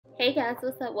Hey guys,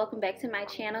 what's up? Welcome back to my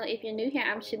channel. If you're new here,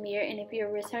 I'm Shamir, and if you're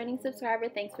a returning subscriber,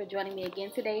 thanks for joining me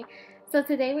again today. So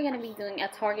today we're going to be doing a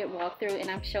Target walkthrough, and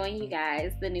I'm showing you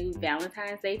guys the new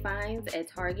Valentine's Day finds at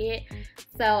Target.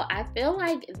 So I feel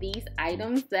like these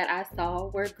items that I saw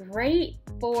were great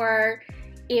for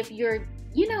if you're,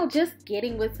 just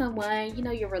getting with someone,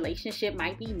 your relationship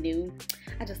might be new.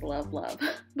 I just love,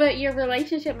 but your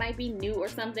relationship might be new or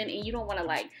something, and you don't want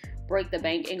to break the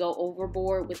bank and go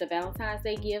overboard with the Valentine's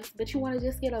Day gifts, but you want to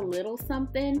just get a little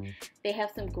something. They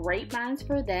have some great finds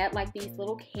for that, like these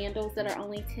little candles that are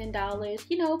only $10.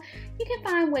 You can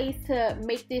find ways to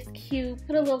make this cute,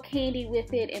 put a little candy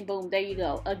with it, and boom, there you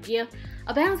go. A gift,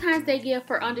 a Valentine's Day gift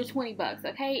for under 20 bucks,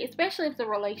 okay? Especially if the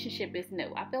relationship is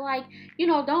new. I feel like,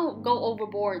 don't go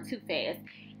overboard too fast.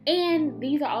 And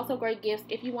these are also great gifts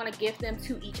if you want to gift them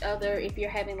to each other, if you're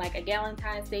having like a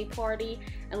Valentine's Day party.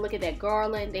 And look at that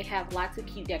garland. They have lots of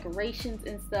cute decorations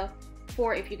and stuff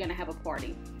for if you're going to have a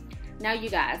party. Now you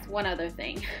guys, one other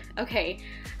thing. Okay,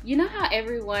 you know how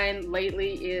everyone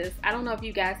lately is, I don't know if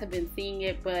you guys have been seeing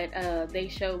it, but they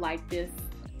show like this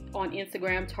on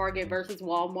Instagram, Target versus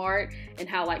Walmart, and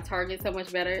how like Target's so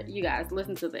much better. You guys,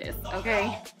 listen to this,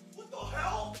 okay? What the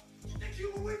hell? You think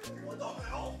you away from me? What the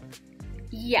hell?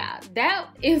 Yeah, that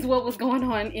is what was going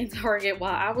on in Target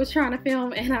while I was trying to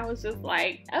film, and I was just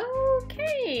like,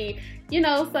 okay.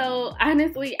 So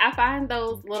honestly, I find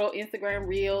those little Instagram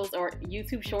reels or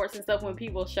YouTube shorts and stuff when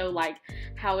people show like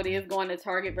how it is going to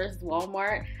Target versus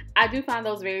Walmart. I do find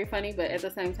those very funny, but at the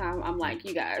same time, I'm like,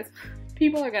 you guys,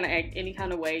 people are going to act any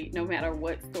kind of way no matter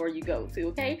what store you go to,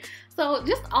 okay? So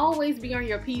just always be on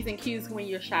your P's and Q's when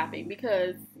you're shopping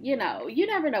because, you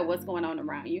never know what's going on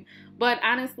around you. But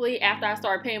honestly, after I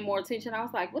started paying more attention, I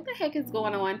was like, what the heck is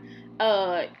going on?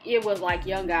 It was like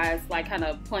young guys like kind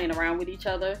of playing around with each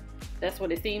other. That's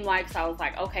what it seemed like. So I was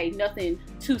like, okay, nothing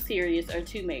too serious or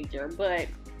too major. But,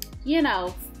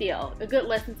 still a good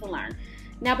lesson to learn.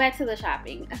 Now back to the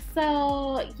shopping.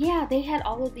 So, yeah, they had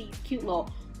all of these cute little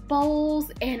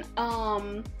bowls and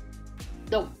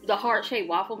the heart-shaped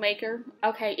waffle maker.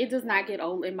 Okay, it does not get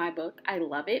old in my book. I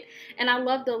love it. And I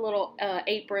love the little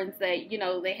aprons that,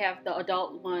 they have the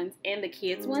adult ones and the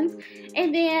kids ones.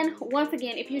 And then, once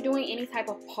again, if you're doing any type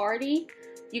of party,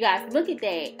 you guys, look at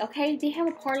that, okay? They have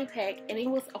a party pack, and it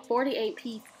was a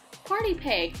 48-piece party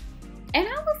pack. And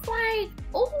I was like,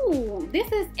 ooh, this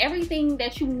is everything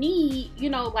that you need,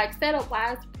 like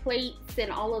setup-wise, plates and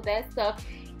all of that stuff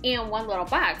in one little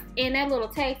box. And that little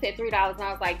tag said $3, and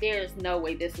I was like, there's no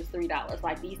way this is $3.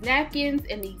 Like these napkins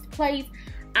and these plates,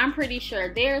 I'm pretty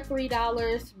sure they're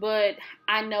 $3, but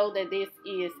I know that this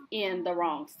is in the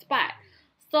wrong spot.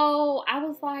 So I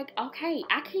was like, okay,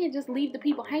 I can't just leave the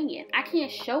people hanging. I can't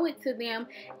show it to them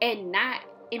and not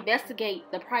investigate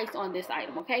the price on this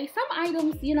item, okay? Some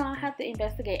items, I have to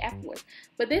investigate afterwards.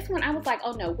 But this one, I was like,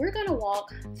 oh no, we're gonna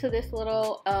walk to this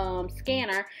little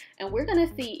scanner and we're gonna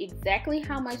see exactly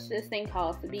how much this thing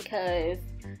costs because,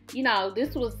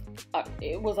 this was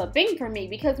it was a thing for me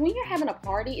because when you're having a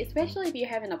party, especially if you're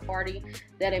having a party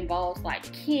that involves like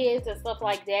kids and stuff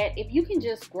like that, if you can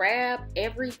just grab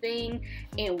everything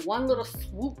in one little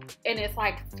swoop and it's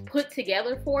like put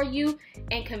together for you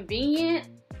and convenient,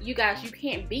 you guys, you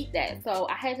can't beat that. So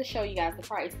I had to show you guys the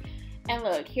price. And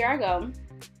look, here I go.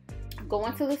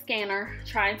 Going to the scanner,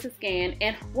 trying to scan,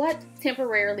 and what?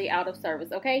 Temporarily out of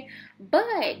service, okay?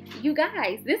 But you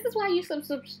guys, this is why you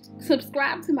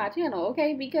subscribe to my channel,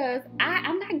 okay? Because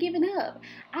I'm not giving up.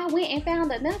 I went and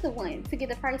found another one to get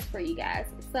the price for you guys.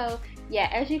 So yeah,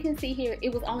 as you can see here,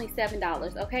 it was only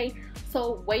 $7, okay?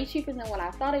 So way cheaper than what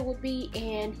I thought it would be.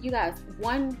 And you guys,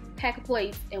 one pack of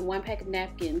plates and one pack of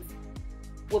napkins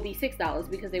will be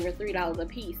 $6 because they were $3 a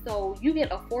piece. So you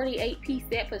get a 48-piece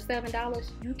set for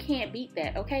 $7. You can't beat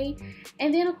that, okay?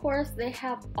 And then of course they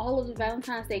have all of the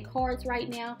Valentine's Day cards right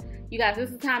now. You guys, this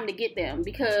is time to get them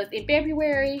because in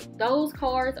February those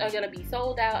cards are gonna be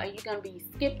sold out and you're gonna be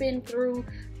skipping through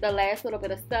the last little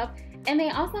bit of stuff. And they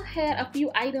also had a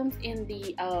few items in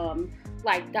the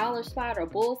like dollar spot or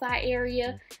bullseye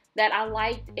area that I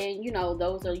liked, and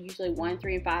those are usually $1,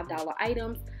 $3, and $5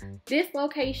 items. This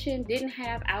location didn't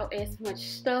have out as much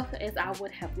stuff as I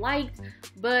would have liked,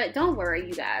 but don't worry,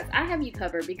 you guys, I have you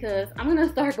covered because I'm gonna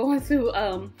start going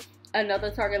to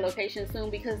another Target location soon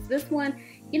because this one,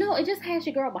 it just has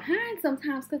your girl behind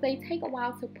sometimes because they take a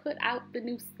while to put out the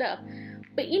new stuff.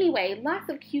 But anyway, lots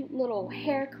of cute little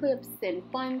hair clips and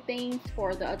fun things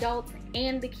for the adults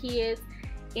and the kids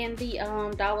in the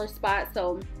dollar spot.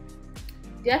 So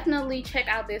definitely check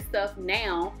out this stuff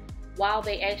now while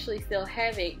they actually still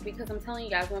have it because I'm telling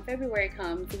you guys, when February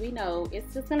comes, we know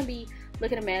it's just going to be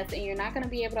look at a mess, and you're not going to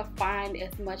be able to find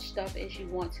as much stuff as you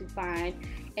want to find.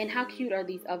 And how cute are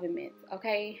these oven mitts,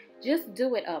 okay? Just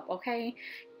do it up, okay?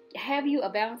 Have you a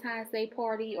Valentine's Day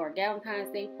party or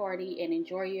Galentine's Day party and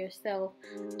enjoy yourself.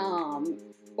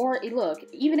 Or look,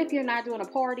 even if you're not doing a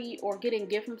party or getting a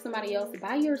gift from somebody else,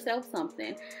 buy yourself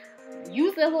something.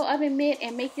 Use a little oven mitt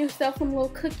and make yourself some little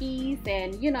cookies,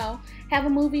 and you know, have a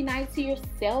movie night to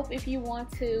yourself if you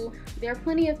want to. There are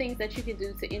plenty of things that you can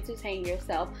do to entertain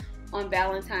yourself on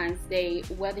Valentine's Day,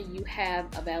 whether you have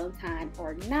a Valentine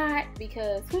or not,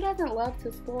 because who doesn't love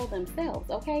to spoil themselves,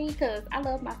 okay? Because I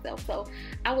love myself, so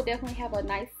I would definitely have a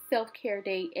nice self-care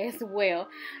day as well.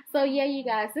 So yeah, you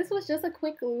guys, this was just a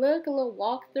quick look, a little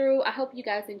walkthrough. I hope you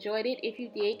guys enjoyed it. If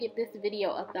you did, give this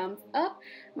video a thumbs up.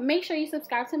 Make sure you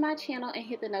subscribe to my channel and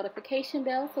hit the notification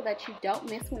bell so that you don't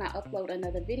miss when I upload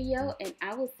another video, and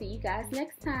I will see you guys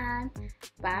next time.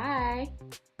 Bye.